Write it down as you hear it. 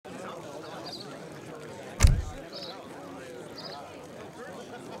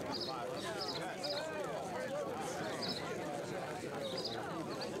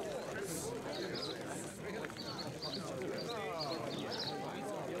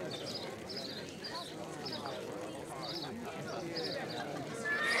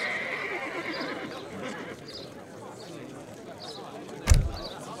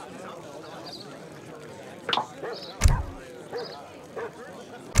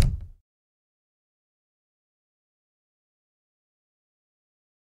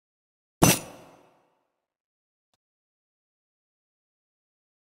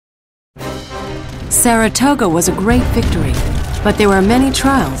Saratoga was a great victory, but there were many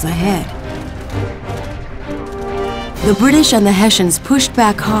trials ahead. The British and the Hessians pushed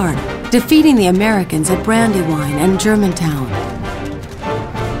back hard, defeating the Americans at Brandywine and Germantown.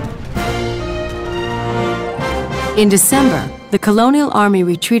 In December, the colonial army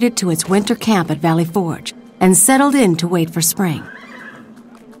retreated to its winter camp at Valley Forge and settled in to wait for spring.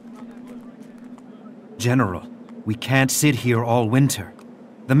 General, we can't sit here all winter.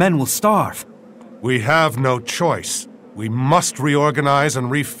 The men will starve. We have no choice. We must reorganize and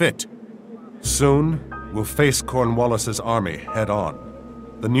refit. Soon, we'll face Cornwallis's army head-on.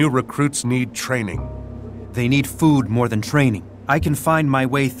 The new recruits need training. They need food more than training. I can find my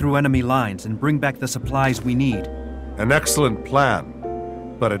way through enemy lines and bring back the supplies we need. An excellent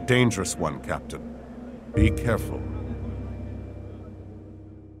plan, but a dangerous one, Captain. Be careful.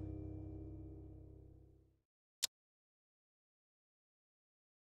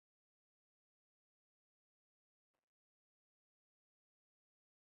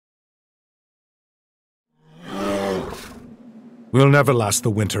 We'll never last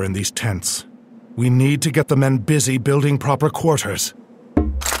the winter in these tents. We need to get the men busy building proper quarters.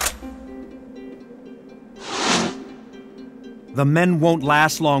 The men won't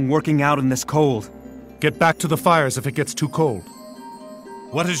last long working out in this cold. Get back to the fires if it gets too cold.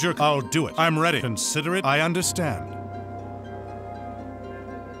 What is your... I'll do it. I'm ready. Consider it. I understand.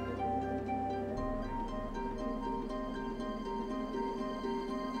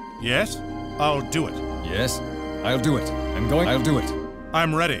 Yes? I'll do it. Yes, I'll do it. I'll do it.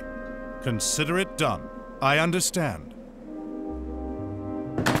 I'm ready. Consider it done. I understand.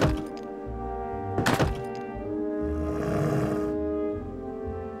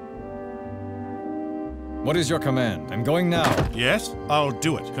 What is your command? I'm going now. Yes, I'll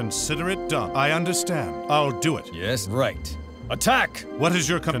do it. Consider it done. I understand. I'll do it. Yes, right. Attack! What is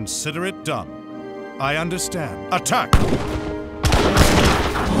your consider it done? I understand. Attack!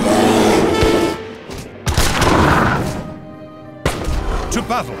 To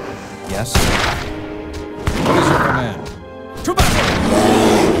battle! Yes? What is your command? To battle!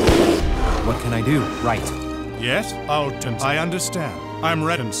 What can I do? Right. Yes, I understand. I'm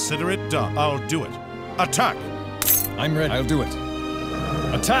ready. Consider it done. I'll do it. Attack! I'm ready. I'll do it.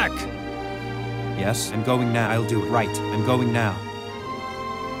 Attack! Yes, I'm going now. I'll do it. Right. I'm going now.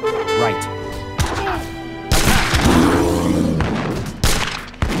 Right.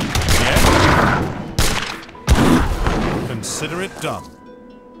 Yes? Consider it done.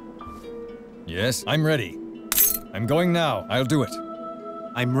 Yes, I'm ready. I'm going now. I'll do it.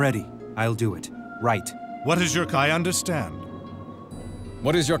 I'm ready. I'll do it. Right. What is your... I understand.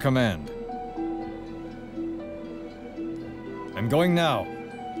 What is your command? I'm going now.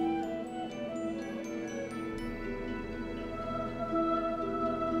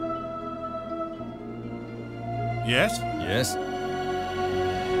 Yes? Yes.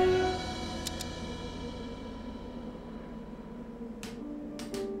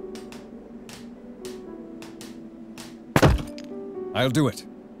 I'll do it.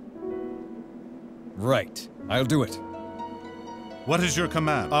 Right. I'll do it. What is your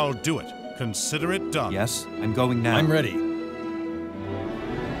command? I'll do it. Consider it done. Yes, I'm going now. I'm ready.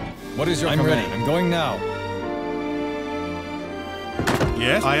 What is your command? I'm ready. I'm going now.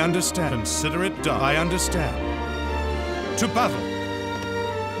 Yes, I understand. Consider it done. I understand. To battle.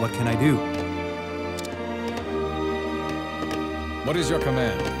 What can I do? What is your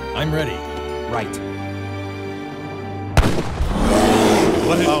command? I'm ready. Right.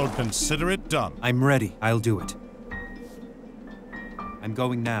 I'll consider it done. I'm ready. I'll do it. I'm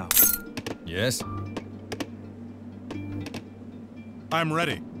going now. Yes. I'm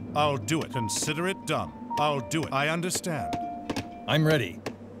ready. I'll do it. Consider it done. I'll do it. I understand. I'm ready.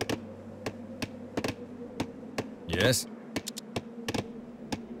 Yes.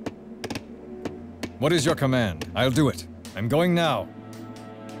 What is your command? I'll do it. I'm going now.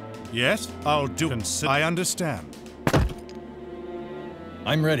 Yes, I'll do it. I understand.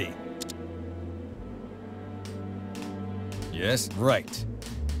 I'm ready. Yes, right.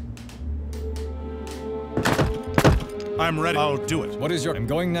 I'm ready. I'll do it. What is your... I'm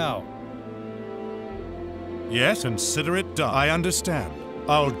going now. Yes, consider it done. I understand.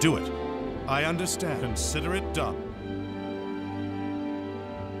 I'll do it. I understand. Consider it done.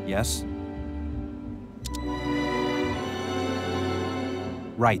 Yes?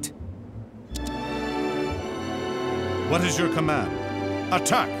 Right. What is your command?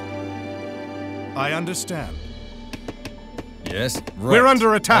 Attack! I understand. Yes, right. We're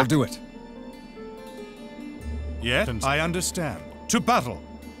under attack. I'll do it. Yes, I understand. To battle.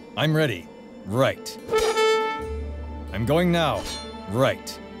 I'm ready. Right. I'm going now.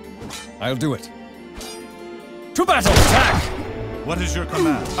 Right. I'll do it. To battle! Attack! What is your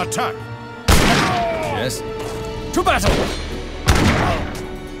command? Attack! Yes. To battle!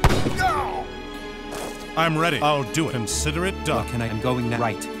 I'm ready. I'll do it. Consider it done. I'm going now.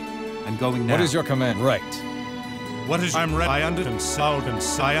 Right. I'm going now. What is your command? Right. What is... I'm ready. I understand.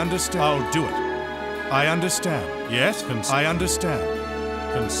 I understand. I'll do it. I understand. Yes? I understand.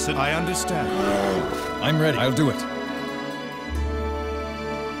 I understand. I'm ready. I'll do it.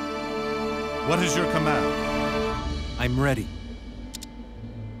 What is your command? I'm ready.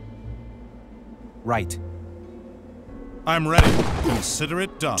 Right. I'm ready. Consider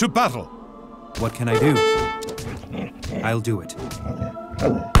it done. To battle! What can I do? I'll do it.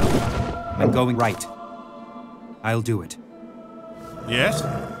 I'm going right. I'll do it. Yes?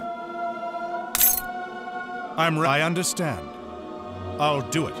 I understand. I'll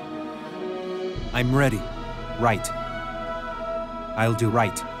do it. I'm ready. Right. I'll do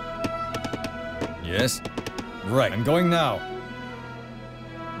right. Yes. Right. I'm going now.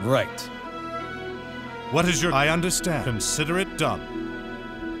 Right. What is your... I understand. Consider it done.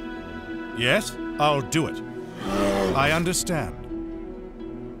 Yes? I'll do it. I understand.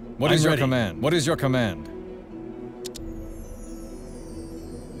 What is your command? What is your command?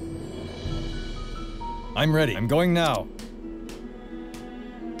 I'm ready. I'm going now.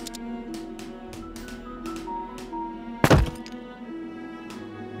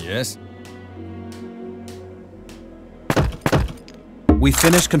 Yes. We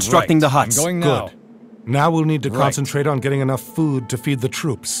finished constructing the huts. I'm going now. Good. Now we'll need to concentrate on getting enough food to feed the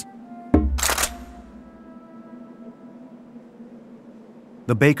troops.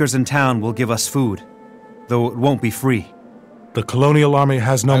 The bakers in town will give us food, though it won't be free. The colonial army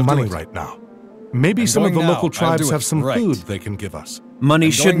has no I'll do money it. right now. Maybe I'm some of going the now. local I'll tribes do have it. some Right. food they can give us. Money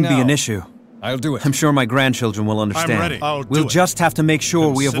I'm shouldn't going be an now. issue. I'll do it. I'm sure my grandchildren will understand. I'm ready. I'll do We'll it. just have to make sure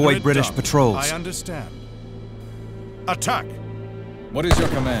we Consider avoid it British done. patrols. I understand. Attack! What is your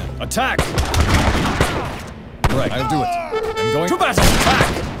command? Attack! Right. I'll do it. I'm going to battle.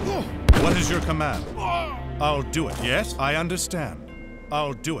 Attack! What is your command? I'll do it. Yes? I understand.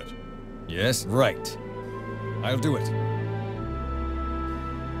 I'll do it. Yes. Right. I'll do it.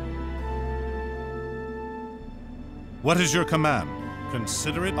 What is your command?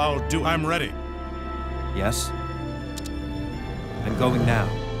 Consider it. I'll do it. I'm ready. Yes? I'm going now.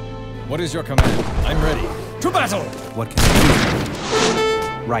 What is your command? I'm ready. To battle! What can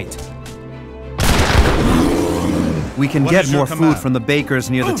I do? Right. We can What get is your more command? food from the bakers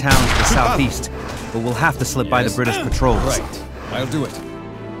near the town to the southeast, but we'll have to slip by the Yes. British patrols. Right. I'll do it.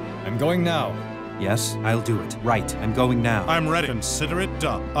 I'm going now. Yes, I'll do it. Right, I'm going now. I'm ready. Consider it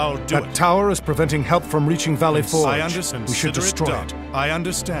done. I'll do it. That tower is preventing help from reaching Valley Forge. I understand. We should Consider destroy it. done. I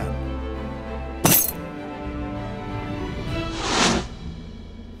understand.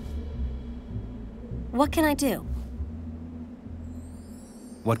 What can I do?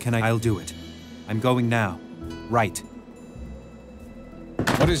 What can I... I'll do it. I'm going now. Right.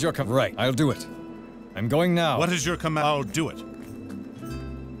 What is your right? I'll do it. I'm going now. What is your command? I'll do it.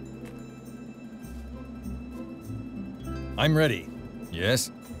 I'm ready.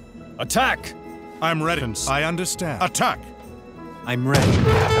 Yes. Attack! I'm ready. I understand. Attack! I'm ready.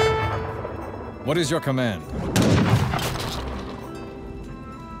 What is your command?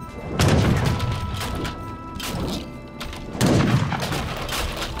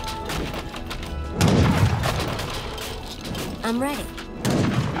 I'm ready.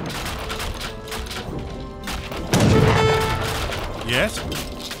 Yes?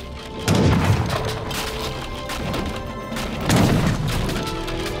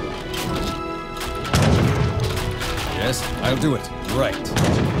 Yes, I'll do it. Right.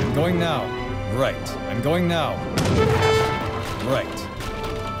 I'm going now. Right. I'm going now. Right.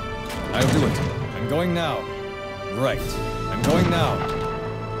 I'll do it. I'm going now. Right. I'm going now.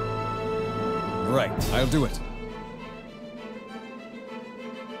 Right. I'll do it.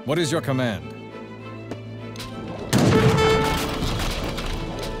 What is your command?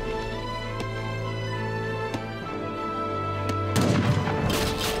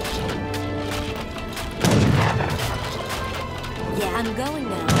 Yeah, I'm going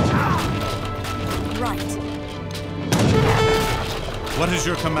now. Right. What is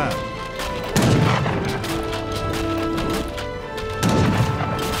your command?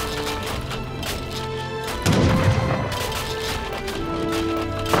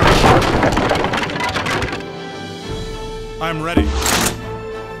 I'm ready.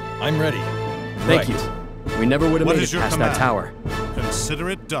 I'm ready. Thank Right. you. We never would have What made is it your past command? that tower. Consider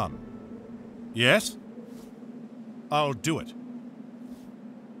it done. Yes? I'll do it.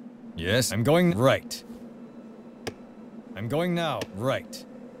 Yes, I'm going right. I'm going now. Right.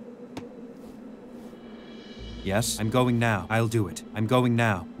 Yes, I'm going now. I'll do it. I'm going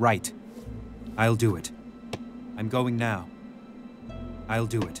now. Right. I'll do it. I'm going now. I'll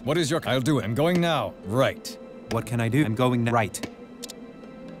do it. What is your... I'll do it. I'm going now. Right. What can I do? I'm going now. Right.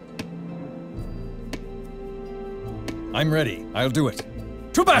 I'm ready. I'll do it.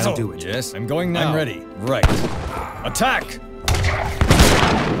 To battle! I'll do it. Yes, I'm going now. I'm ready. Right. Attack!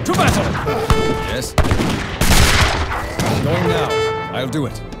 To battle! Yes. I'm going now. I'll do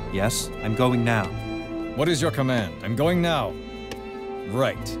it. Yes, I'm going now. What is your command? I'm going now.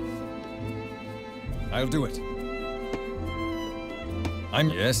 Right. I'll do it. I'm...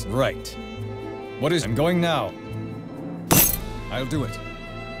 Yes, right. What is... I'm going now. I'll do it.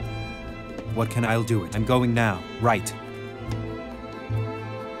 What can I'll do it? I'm going now. Right.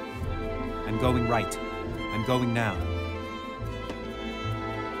 I'm going right. I'm going now.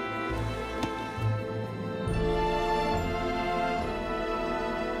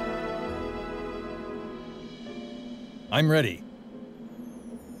 I'm ready.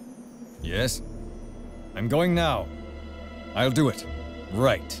 Yes. I'm going now. I'll do it.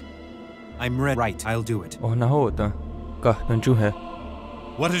 Right. I'm ready. Right. I'll do it. Oh, naho hoता का नंजू है.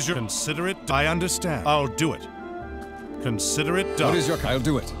 What is your... Consider it... I understand. I'll do it. Consider it done. What is your... I'll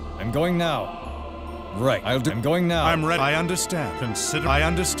do it. I'm going now. Right. I'll do... I'm going now. I'm ready. I understand. Consider... I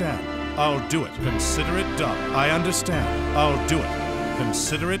understand. I'll do it. Consider it done. I understand. I'll do it.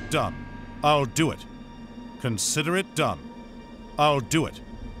 Consider it done. I'll do it. Consider it done. I'll do it.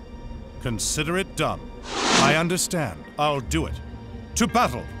 Consider it done. I understand. I'll do it. To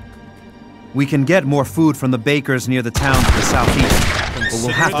battle! We can get more food from the bakers near the town to the southeast, but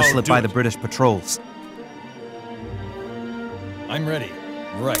we'll have to slip by the British patrols. I'm ready.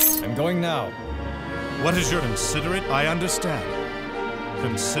 Right. I'm going now. What is your... Consider it... I understand.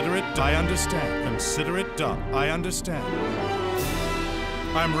 Consider it... I understand. Consider it done. I understand.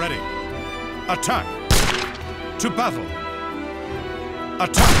 I'm ready. Attack! To battle!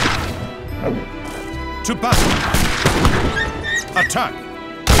 Attack! To battle! Attack!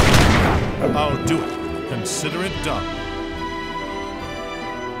 I'll do it. Consider it done.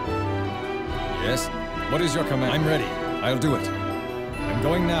 Yes? What is your command? I'm ready. I'll do it. I'm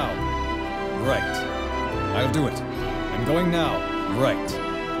going now. Right. I'll do it. I'm going now. Right.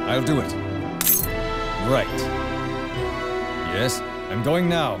 I'll do it. Right. Yes? I'm going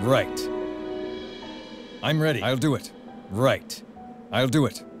now. Right. I'm ready. I'll do it. Right. I'll do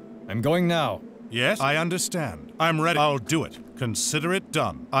it. I'm going now. Yes, I understand. I'm ready. I'll do it. Consider it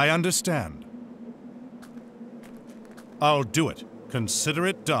done. I understand. I'll do it. Consider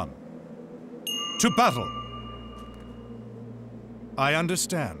it done. To battle! I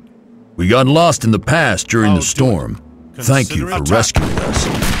understand. We got lost in the pass during the storm. Thank you for rescuing us.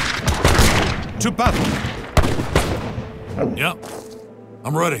 To battle! Yep.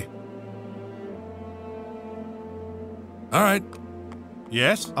 I'm ready. All right.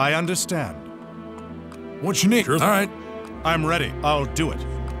 Yes, I understand. What you need? Sure. All right. I'm ready. I'll do it.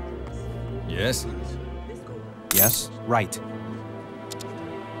 Yes? Yes, right.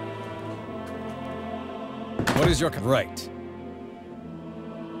 What is your... Right.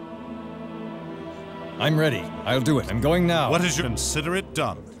 I'm ready. I'll do it. I'm going now. What is your... Consider it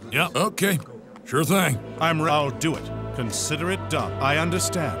done. Yeah, okay. Sure thing. I'll do it. Consider it done. I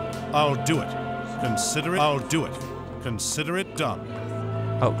understand. I'll do it. Consider it... I'll do it. Consider it done.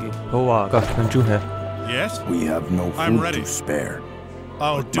 Okay. Hoa का नंजू है. Yes? We have no food to spare.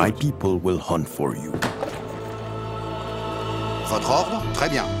 I'll do My it. people will hunt for you. Votre ordre? Très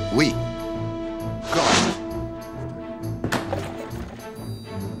bien. Oui. Correct.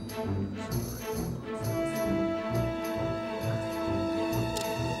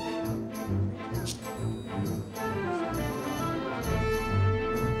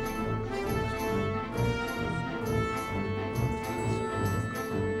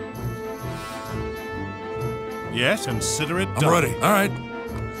 Yes, consider it done. I'm ready. All right.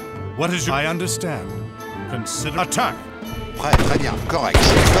 What is your... I understand. Consider... Attack! Prêt, très bien. Correct.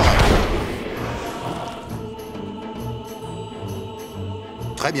 Correct.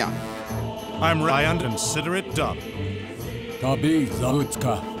 Très bien. I'm ready. I consider it done. Tabi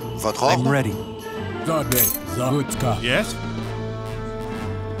Zahutka. Votre ordre? I'm ready. Zade Zahutka. Yes?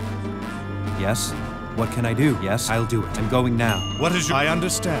 Yes? What can I do? Yes, I'll do it. I'm going now. What is your... I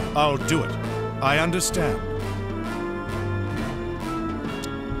understand. I'll do it. I understand.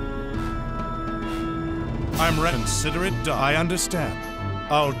 I'm ready. Consider it done. I understand.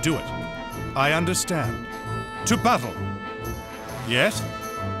 I'll do it. I understand. To battle. Yes?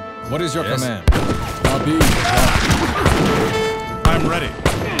 What is your command? Tabi. I'm ready.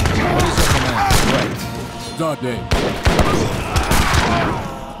 What is your command? Right. Zade.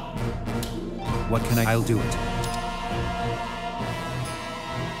 What can I... I'll do it.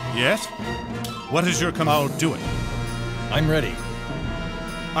 Yes? What is your command? I'll do it. I'm ready.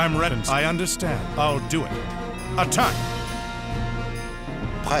 I'm ready. I understand. I'll do it. Attack!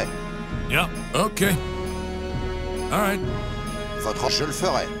 Prêt. Yeah, okay. All right. Je le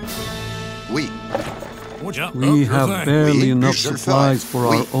ferai. Oui. Yeah, We have barely enough supplies for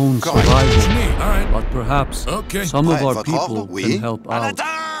our own survival, but perhaps some of our people can help out.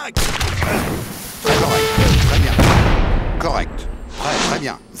 Correct. Prêt, très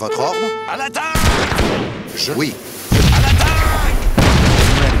bien. Votre ordre? À l'attaque! Oui. À l'attaque!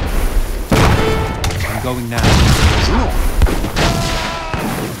 I'm going now. Bonjour.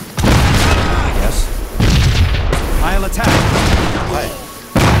 Yes. I'll attack. Prêt.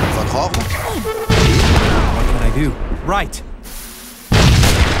 Votre ordre? What can I do? Right.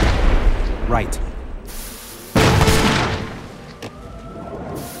 Right.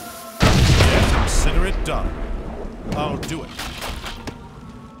 Yes, consider it done. I'll do it.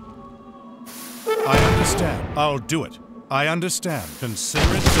 I understand. I'll do it. I understand.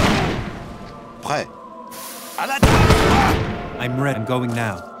 Consider it done. Prêt. À l'attaque! I'm ready. I'm going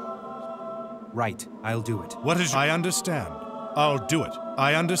now. Right. I'll do it. What is... I understand. I'll do it.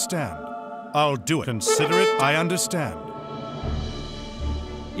 I understand. I'll do it. Consider it. I understand.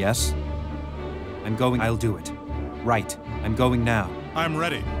 Yes. I'm going. I'll do it. Right. I'm going now. I'm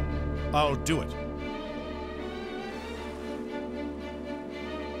ready. I'll do it.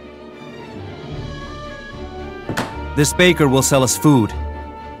 This baker will sell us food,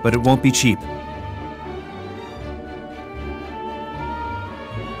 but it won't be cheap.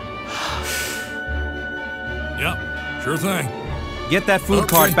 Yeah, sure thing. Get that food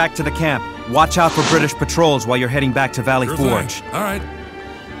cart back to the camp. Watch out for British patrols while you're heading back to Valley Forge. All right.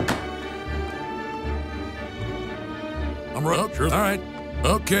 I'm right. Sure. All right.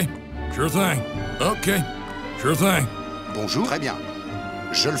 Okay. Sure thing. Okay. Sure thing. Bonjour. Très bien.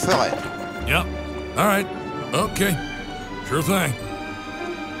 Je le ferai. Yeah. All right. Okay. Sure thing.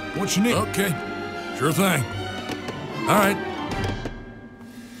 What you need? Okay. Sure thing. All right.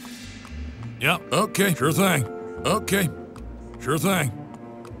 Yeah. Okay. Sure thing. Okay. Sure thing.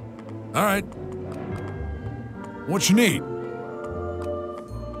 All right. What you need?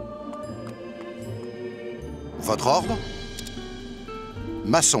 Votre ordre?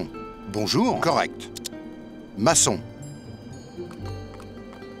 Maçon. Bonjour. Correct. Maçon.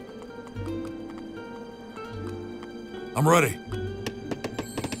 I'm ready.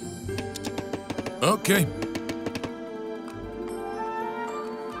 Okay.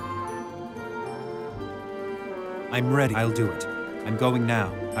 I'm ready. I'll do it. I'm going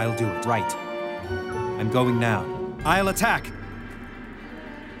now. I'll do it. Right. I'm going now. I'll attack.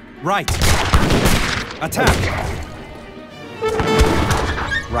 Right. Attack.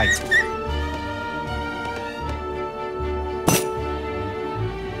 Right.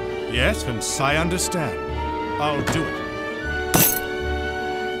 Yes, I understand. I'll do it.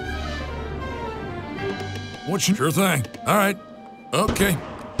 What you... Sure thing. All right. Okay.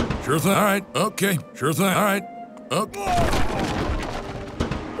 Sure thing. All right. Okay. Sure thing. All right. Okay.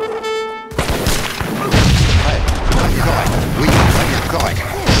 Correct. Oui, très bien. Correct.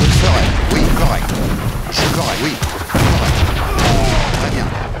 Je le ferai. Oui, correct. Je correct. Oui. Correct. Très bien.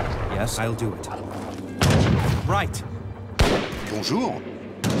 Yes, I'll do it. Right. Bonjour.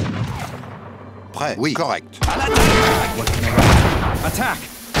 Prêt. Oui, correct. À l'attaque! What can I do? Attack.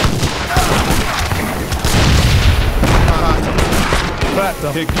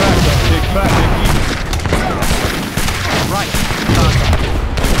 Right.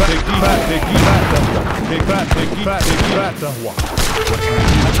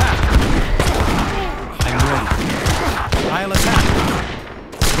 Attack. I'm ready. I'll attack.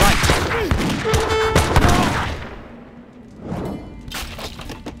 Right.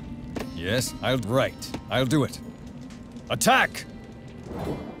 Yes, I'll do it. Attack!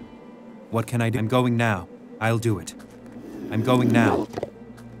 What can I do? I'm going now. I'll do it. I'm going now.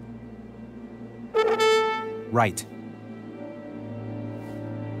 Right.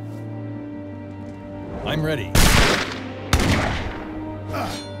 I'm ready.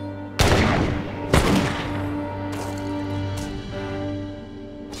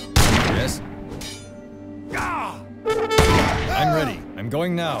 Yes? I'm ready. I'm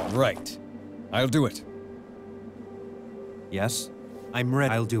going now. Right. I'll do it. Yes. I'm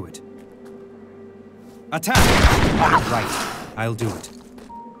ready. I'll do it. Attack! Right. I'll do it.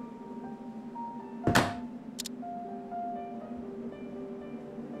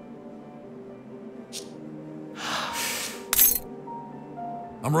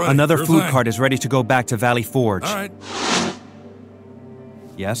 I'm ready. Another Sure food thing. cart is ready to go back to Valley Forge. All right.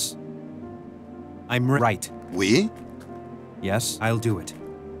 Yes. I'm right. Oui. Yes, I'll do it.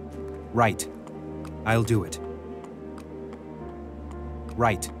 Right. I'll do it.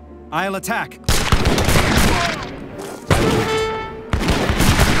 Right. I'll attack!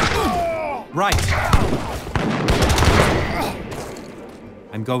 Right!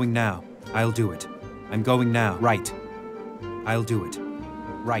 I'm going now. I'll do it. I'm going now. Right. I'll do it.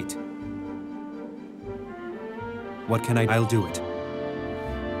 Right. What can I'll do it.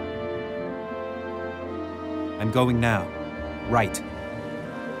 I'm going now. Right.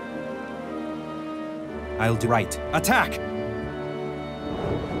 I'll do right. Attack!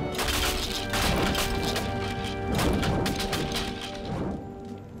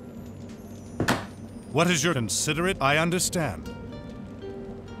 What is your considerate? I understand.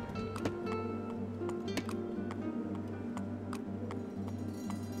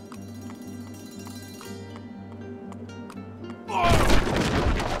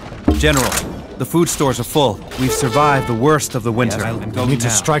 General, the food stores are full. We've survived the worst of the winter. Yes, we need to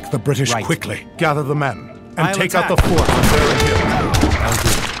strike the British quickly. Gather the men and take out the fort from there and here. I'll do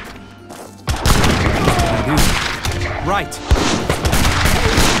it. I'll do it. Right.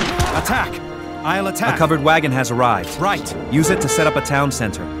 Attack! I'll attack. A covered wagon has arrived. Right. Use it to set up a town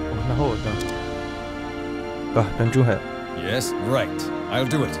center. Yes, right. I'll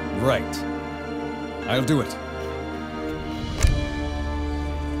do it. Right. I'll do it.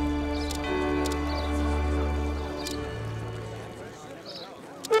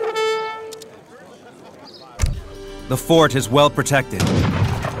 The fort is well protected.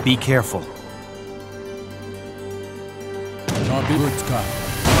 Be careful.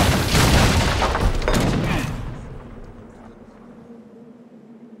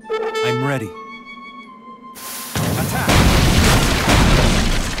 I'm ready. Attack!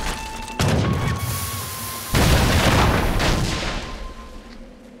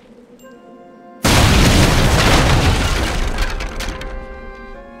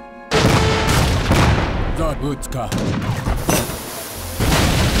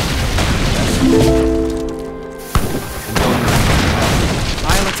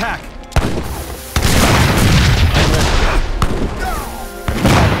 I'll attack.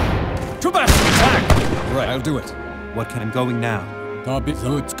 Too bad! Attack! Right, I'll do it. What can I'm going now?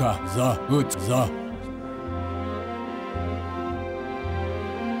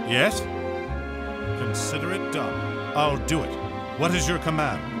 Yes? Consider it done. I'll do it. What is your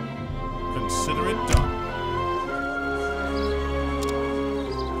command? Consider it done.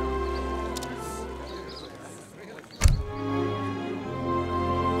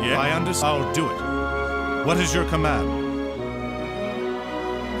 Yeah, I understand. I'll do it. What is your command?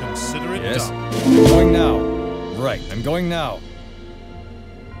 Consider it yes. done. I'm going now. Right, I'm going now.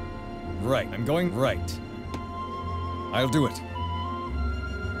 Right, I'm going right. I'll do it.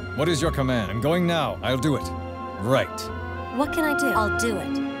 What is your command? I'm going now. I'll do it. Right. What can I do? I'll do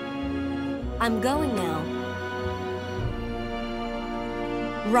it. I'm going now.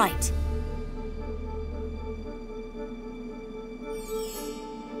 Right.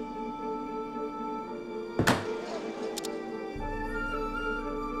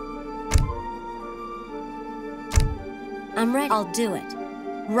 I'm ready. I'll do it.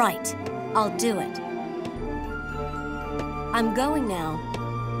 Right. I'll do it. I'm going now.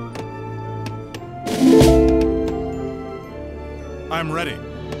 I'm ready.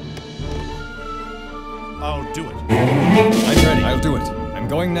 I'll do it. I'm ready. I'll do it. I'm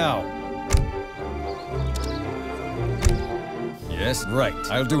going now. Yes, right.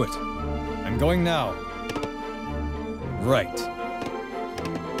 I'll do it. I'm going now. Right.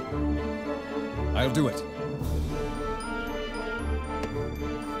 I'll do it.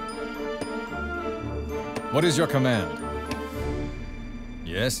 What is your command?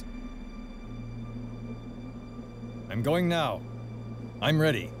 Yes? I'm going now. I'm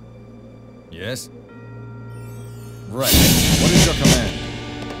ready. Yes? Right. What is your command?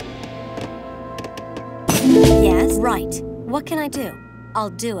 Yes? Right. What can I do? I'll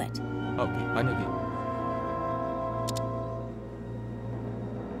do it. Okay, I know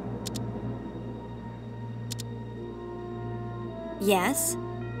it. Yes?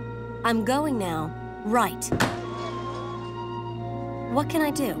 I'm going now. Right. What can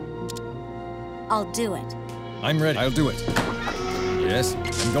I do? I'll do it. I'm ready. I'll do it. Yes,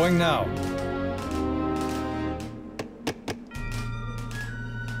 I'm going now.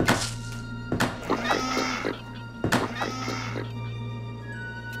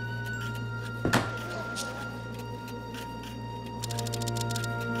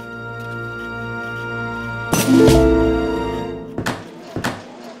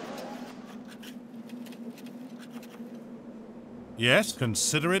 Yes,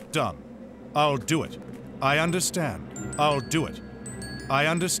 consider it done. I'll do it. I understand. I'll do it. I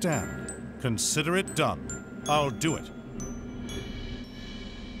understand. Consider it done. I'll do it.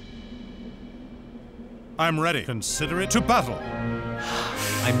 I'm ready. Consider it to battle.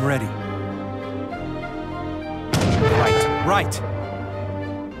 I'm ready. Right, right.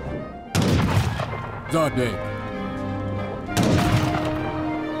 Dog day.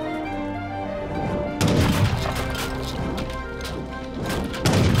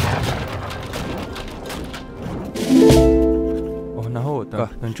 나호다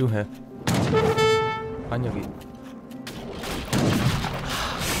연주해. 안여기.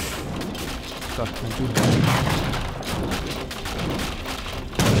 가 연주해.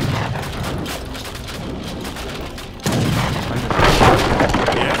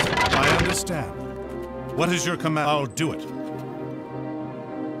 Yes, I understand. What is your command? I'll do it.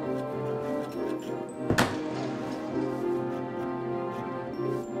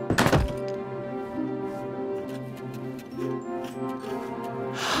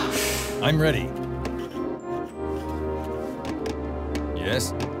 I'm ready.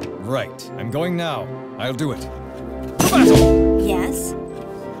 Yes? Right. I'm going now. I'll do it. To battle! Yes?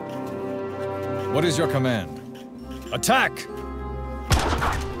 What is your command? Attack!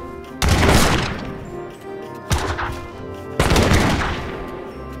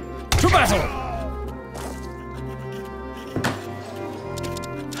 To battle!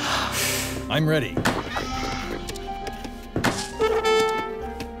 I'm ready.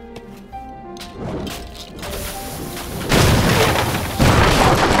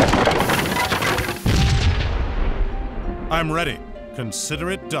 I'm ready. Consider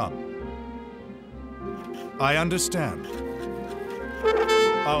it done. I understand.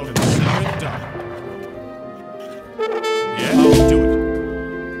 I'll consider it done. Yes, I'll do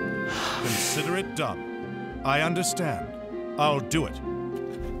it. Consider it done. I understand. I'll do it.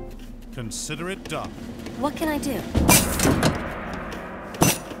 Consider it done. What can I do?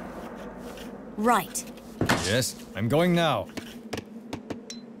 Right. Yes, I'm going now.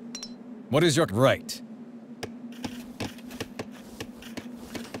 What is your right?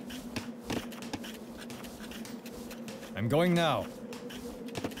 I'm going now.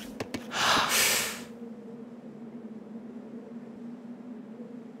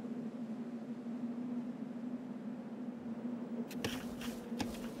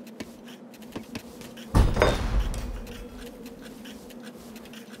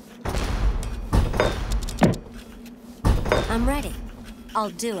 I'm ready.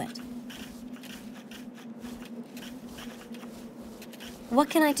 I'll do it. What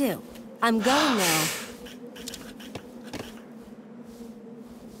can I do? I'm going now.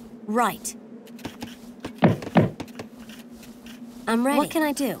 Right. I'm ready. What can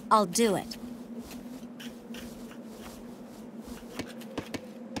I do? I'll do it.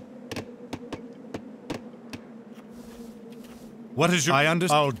 What is your... I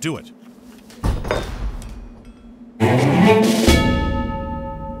understand. I'll do it.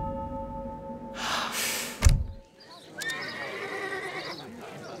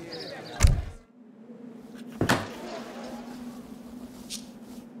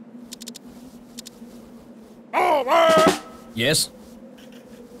 Yes?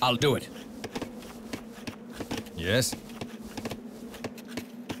 I'll do it. Yes?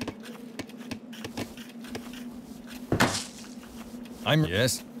 I'm...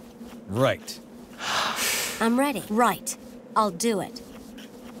 Yes? Right. I'm ready. Right. I'll do it.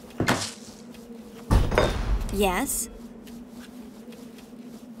 Yes?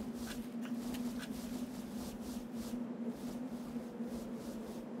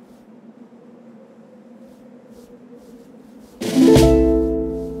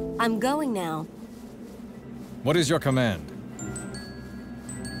 I'm going now. What is your command?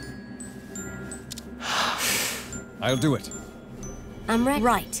 I'll do it. I'm ready.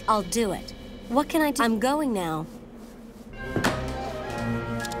 Right. I'll do it. What can I do? I'm going now.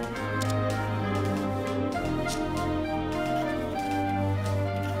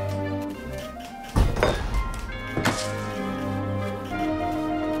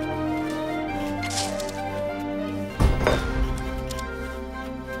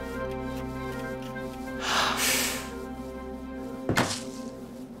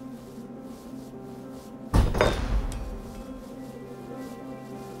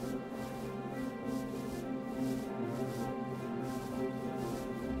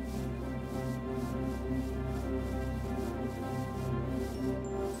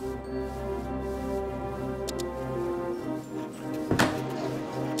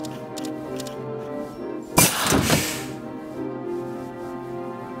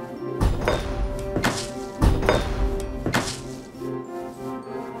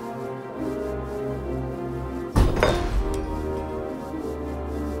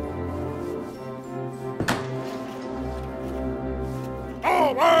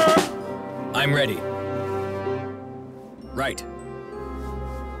 I'm ready. Right.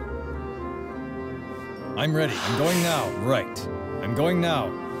 I'm ready. I'm going now. Right. I'm going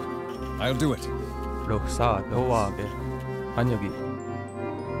now. I'll do it.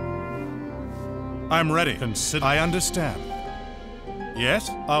 I'm ready. I understand.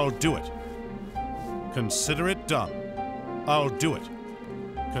 Yes, I'll do it. Consider it done. I'll do it.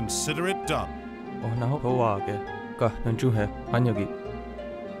 Consider it done.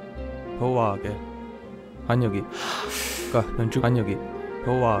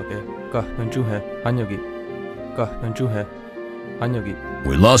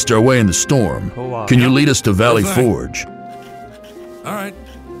 We lost our way in the storm. Can you lead us to Valley Forge? All right.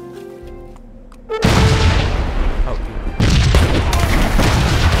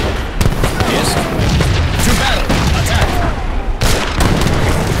 Yes. To battle. Attack.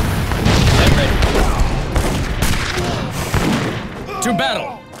 I'm ready. To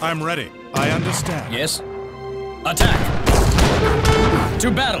battle. I'm ready. I understand. Yes. Attack.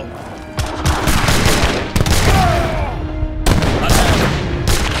 To battle. Attack.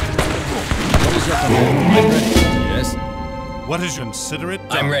 What is your command? I'm ready. Yes. What is consider it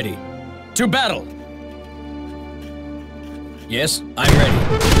done? I'm ready. To battle. Yes, I'm ready.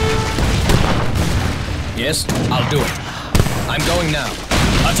 Yes, I'll do it. I'm going now.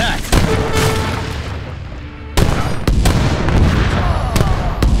 Attack!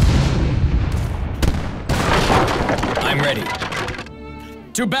 I'm ready.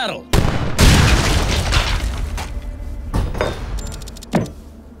 To battle!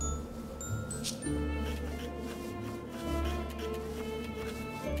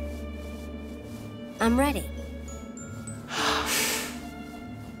 I'm ready.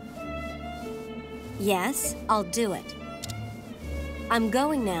 Yes, I'll do it. I'm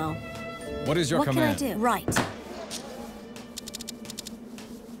going now. What is your command? What can I do? Right.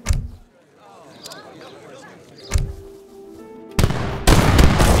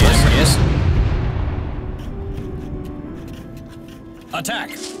 Yes, yes. Attack!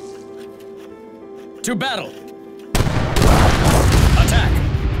 To battle! Attack!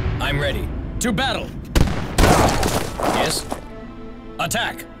 I'm ready. To battle! Yes.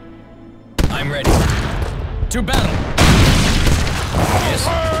 Attack! I'm ready. To battle! Yes.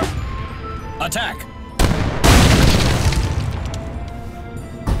 Attack!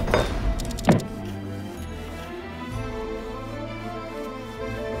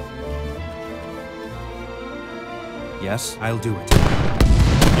 Yes, I'll do it.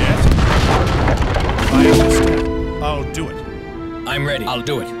 Yes? I understand. I'll do it. I'm ready. I'll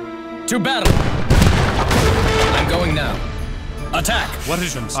do it. To battle! I'm going now. Attack! What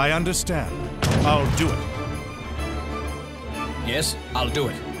is it? I understand. I'll do it. Yes, I'll do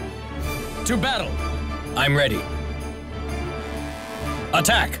it. To battle! I'm ready.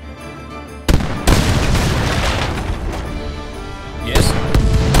 Attack! Yes.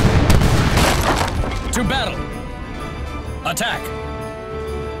 To battle! Attack!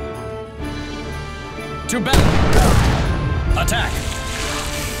 To battle! Attack!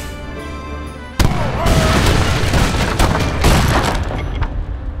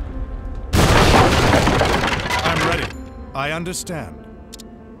 I'm ready. I understand.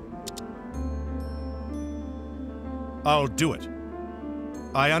 I'll do it.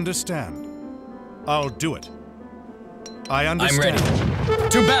 I understand. I'll do it. I understand. I'm ready.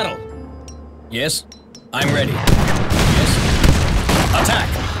 To battle! Yes, I'm ready. Yes. Attack!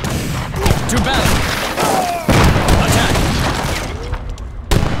 To battle! Attack!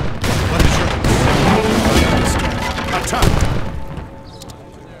 What is your... I understand. Attack!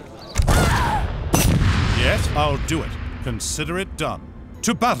 Yes, I'll do it. Consider it done.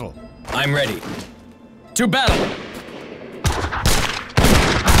 To battle! I'm ready. To battle!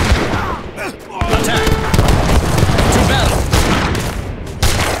 Attack! To battle!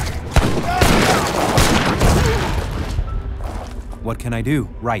 What can I do?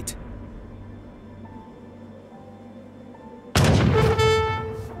 Right.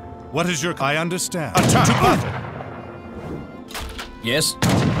 What is your... I understand. Attack! To battle! Yes.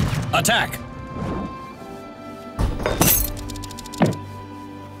 Attack!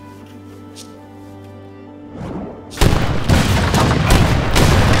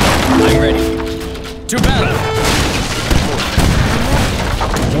 I'm ready. To battle!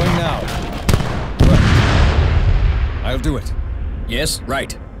 Going now. Right. I'll do it. Yes,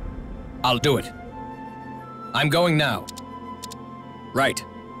 right. I'll do it. I'm going now. Right.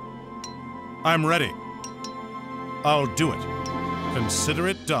 I'm ready. I'll do it. Consider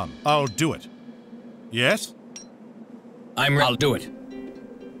it done. I'll do it. Yes? I'll do it.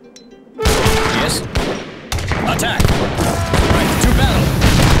 Yes. Attack! Right, to battle!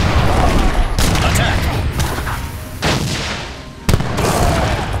 Attack!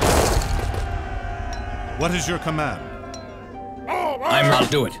 What is your command? I'll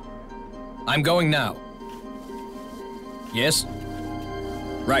do it. I'm going now. Yes?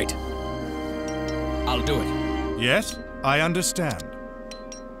 Right. I'll do it. Yes, I understand.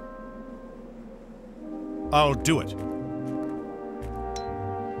 I'll do it.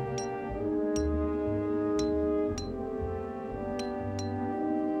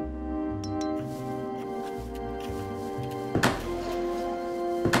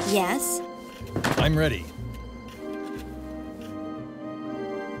 Yes? I'm ready.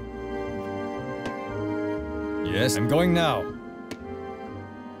 Yes, I'm going now.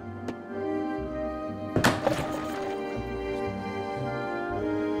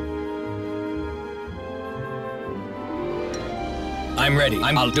 I'm ready.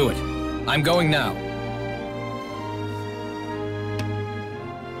 I'll do it. I'm going now.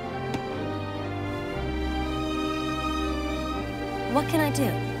 What can I do?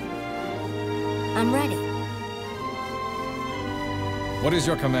 I'm ready. What is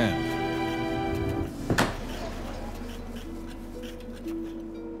your command?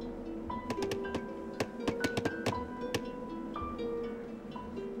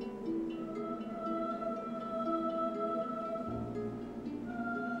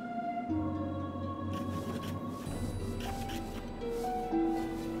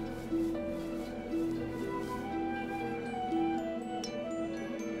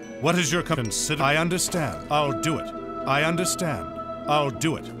 What is your consider? I understand. I'll do it. I understand. I'll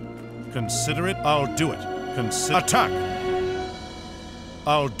do it. Consider it. I'll do it. Consider. Attack!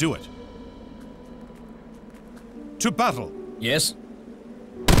 I'll do it. To battle. Yes?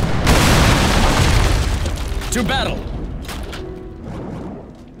 To battle!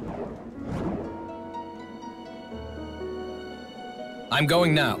 I'm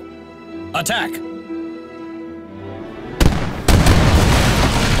going now. Attack!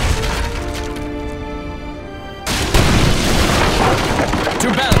 To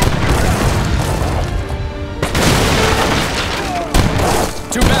battle!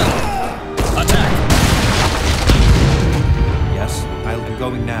 To battle! Attack! Yes, I'm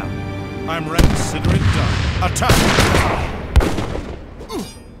going now. I'm ready. Consider it done. Attack!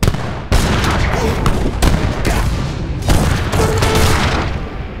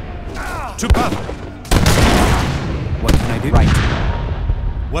 To battle! What can I do? Right.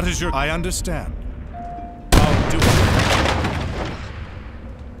 What is your... I understand. I'll do it.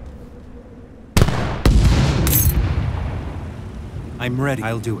 I'm ready.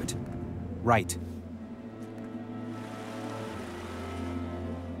 I'll do it. Right.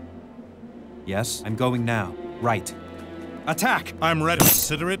 Yes, I'm going now. Right. Attack! I'm ready.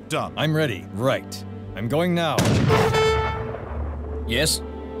 Consider it done. I'm ready. Right. I'm going now. Yes?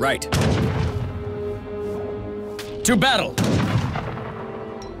 Right. To battle!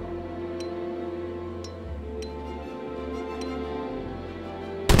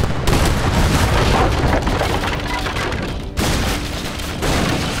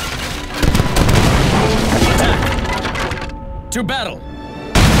 To battle!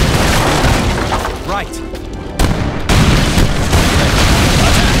 Right!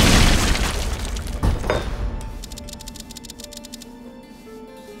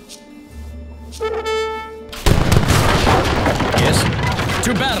 Yes?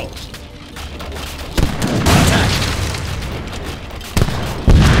 To battle! Attack!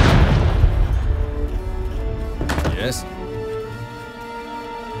 Yes?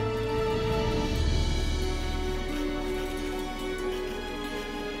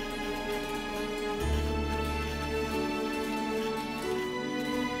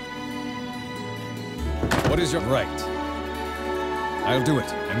 What is your right? I'll do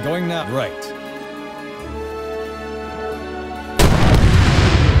it. I'm going now. Right.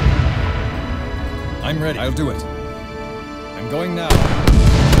 I'm ready. I'll do it. I'm going now.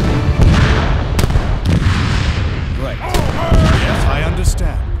 Right. Yes, I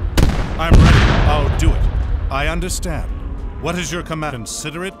understand. I'm ready. I'll do it. I understand. What is your command?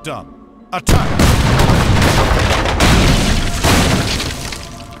 Consider it done. Attack!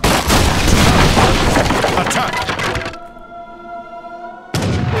 Attack!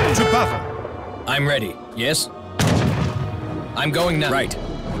 To battle! I'm ready. Yes? I'm going now. Right.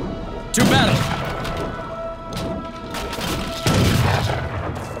 To battle!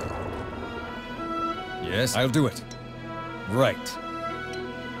 Yes, I'll do it. Right.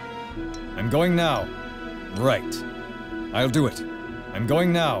 I'm going now. Right. I'll do it. I'm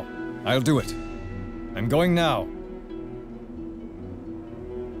going now. I'll do it. I'm going now.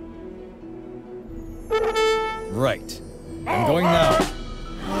 Right. I'm going now.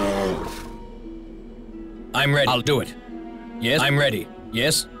 I'm ready. I'll do it. Yes, I'm ready.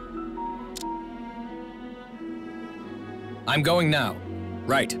 Yes. I'm going now.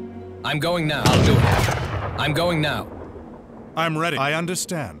 Right. I'm going now. I'll do it. I'm going now. I'm ready. I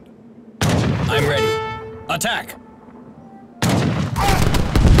understand. I'm ready. Attack!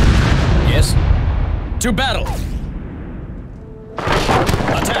 Yes. To battle!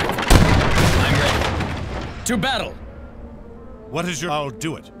 Attack! I'm ready. To battle! What is your... I'll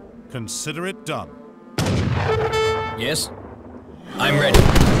do it. Consider it done. Yes. I'm ready.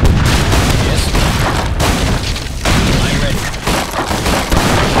 Yes. I'm ready.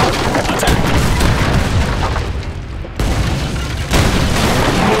 Attack!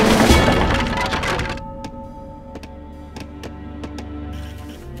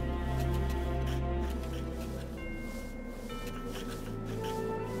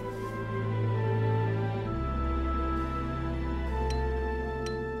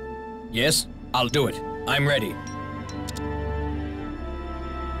 Yes, I'll do it. I'm ready.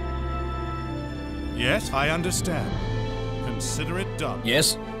 Yes, I understand. Consider it done.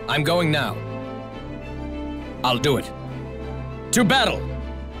 Yes, I'm going now. I'll do it. To battle!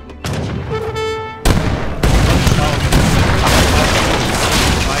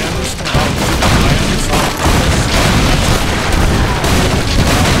 I understand.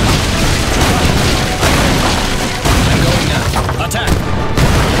 I'm going now. Attack!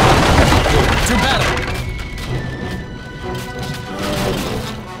 To battle!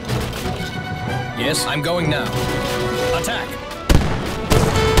 Yes, I'm going now. Attack!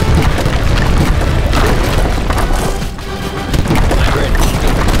 I'm ready.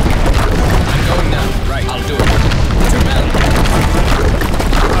 I'm going now. Right, I'll do it. To battle!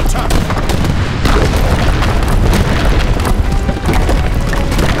 Attack!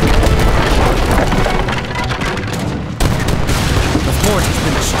 The fort has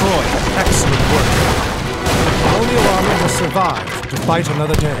been destroyed. Excellent work. The colonial army will survive to fight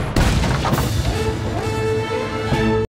another day.